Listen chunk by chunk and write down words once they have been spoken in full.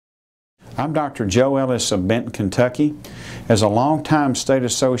I'm Dr. Joe Ellis of Benton, Kentucky. As a longtime state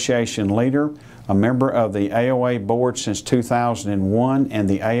association leader, a member of the AOA board since 2001 and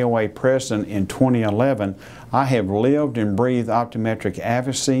the AOA president in 2011, I have lived and breathed optometric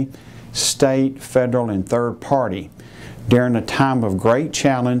advocacy, state, federal, and third party during a time of great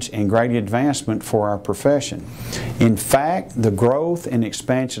challenge and great advancement for our profession. In fact, the growth and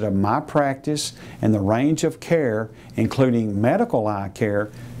expansion of my practice and the range of care, including medical eye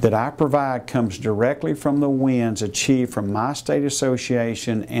care, that I provide comes directly from the wins achieved from my state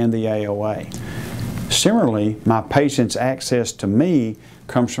association and the AOA. Similarly, my patients' access to me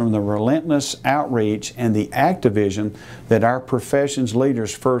comes from the relentless outreach and the activism that our profession's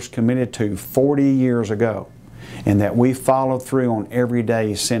leaders first committed to 40 years ago, and that we followed through on every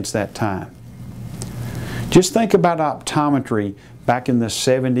day since that time. Just think about optometry back in the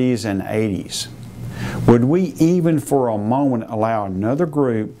 70s and 80s. Would we even for a moment allow another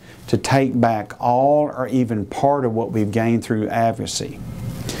group to take back all or even part of what we've gained through advocacy?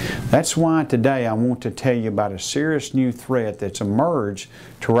 That's why today I want to tell you about a serious new threat that's emerged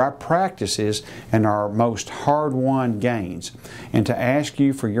to our practices and our most hard-won gains, and to ask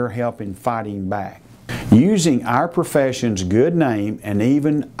you for your help in fighting back. Using our profession's good name and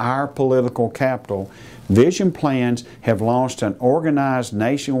even our political capital, Vision Plans have launched an organized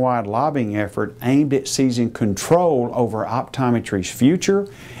nationwide lobbying effort aimed at seizing control over optometry's future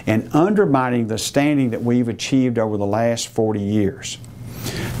and undermining the standing that we've achieved over the last 40 years.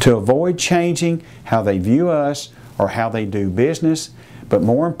 To avoid changing how they view us or how they do business, but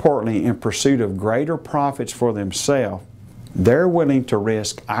more importantly, in pursuit of greater profits for themselves, they're willing to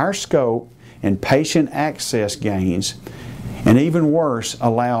risk our scope and patient access gains, and even worse,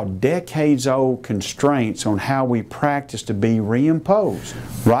 allow decades-old constraints on how we practice to be reimposed.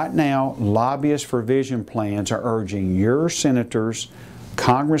 Right now, lobbyists for Vision Plans are urging your senators,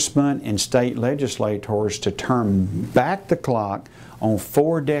 congressmen, and state legislators to turn back the clock on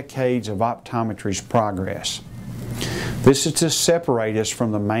 4 decades of optometry's progress. This is to separate us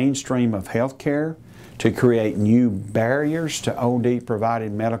from the mainstream of healthcare, to create new barriers to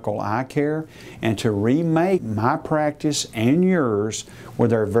OD-provided medical eye care, and to remake my practice and yours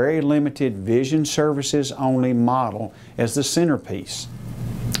with our very limited vision services only model as the centerpiece.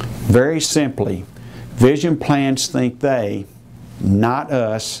 Very simply, Vision Plans think they, not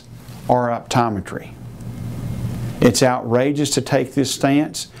us, are optometry. It's outrageous to take this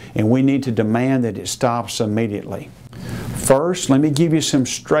stance, and we need to demand that it stops immediately. First, let me give you some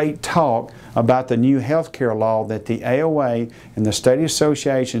straight talk about the new healthcare law that the AOA and the state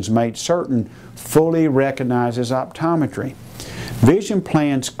associations made certain fully recognizes optometry. Vision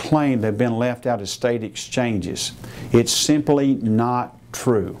Plans claim they've been left out of state exchanges. It's simply not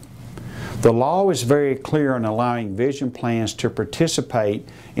true. The law is very clear in allowing Vision Plans to participate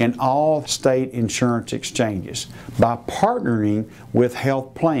in all state insurance exchanges by partnering with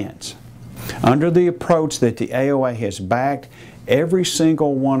health plans. Under the approach that the AOA has backed, every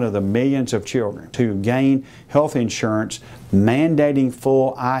single one of the millions of children to gain health insurance mandating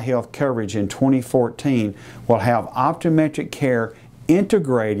full eye health coverage in 2014 will have optometric care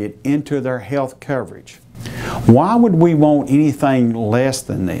integrated into their health coverage. Why would we want anything less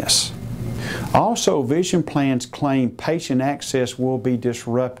than this? Also, Vision Plans claim patient access will be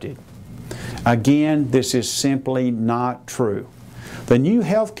disrupted. Again, this is simply not true. The new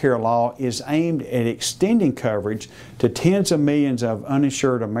healthcare law is aimed at extending coverage to tens of millions of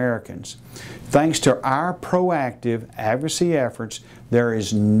uninsured Americans. Thanks to our proactive advocacy efforts, there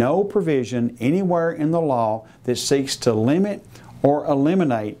is no provision anywhere in the law that seeks to limit or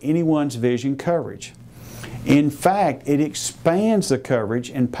eliminate anyone's vision coverage. In fact, it expands the coverage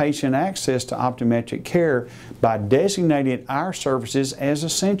and patient access to optometric care by designating our services as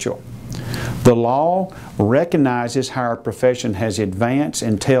essential. The law recognizes how our profession has advanced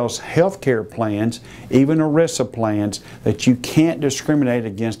and tells healthcare plans, even ERISA plans, that you can't discriminate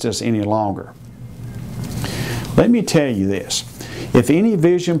against us any longer. Let me tell you this. If any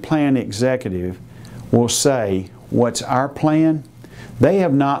Vision Plan executive will say, "What's our plan?" they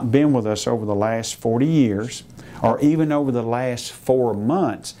have not been with us over the last 40 years or even over the last 4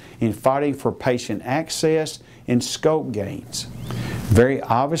 months in fighting for patient access and scope gains. Very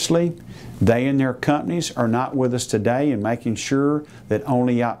obviously, they and their companies are not with us today in making sure that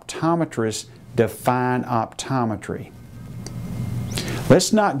only optometrists define optometry.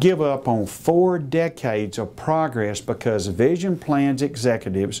 Let's not give up on 4 decades of progress because Vision Plans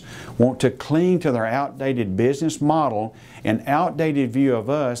executives want to cling to their outdated business model and outdated view of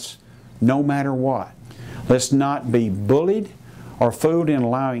us no matter what. Let's not be bullied or fooled in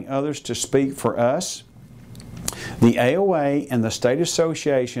allowing others to speak for us. The AOA and the State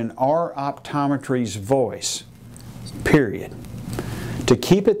Association are optometry's voice, period. To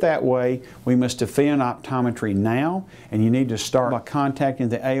keep it that way, we must defend optometry now, and you need to start by contacting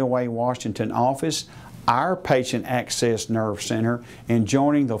the AOA Washington office, our Patient Access Nerve Center, and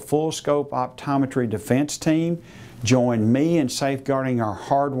joining the Full Scope Optometry Defense Team. Join me in safeguarding our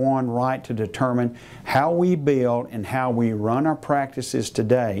hard-won right to determine how we build and how we run our practices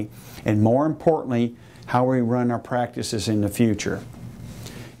today, and more importantly, how we run our practices in the future.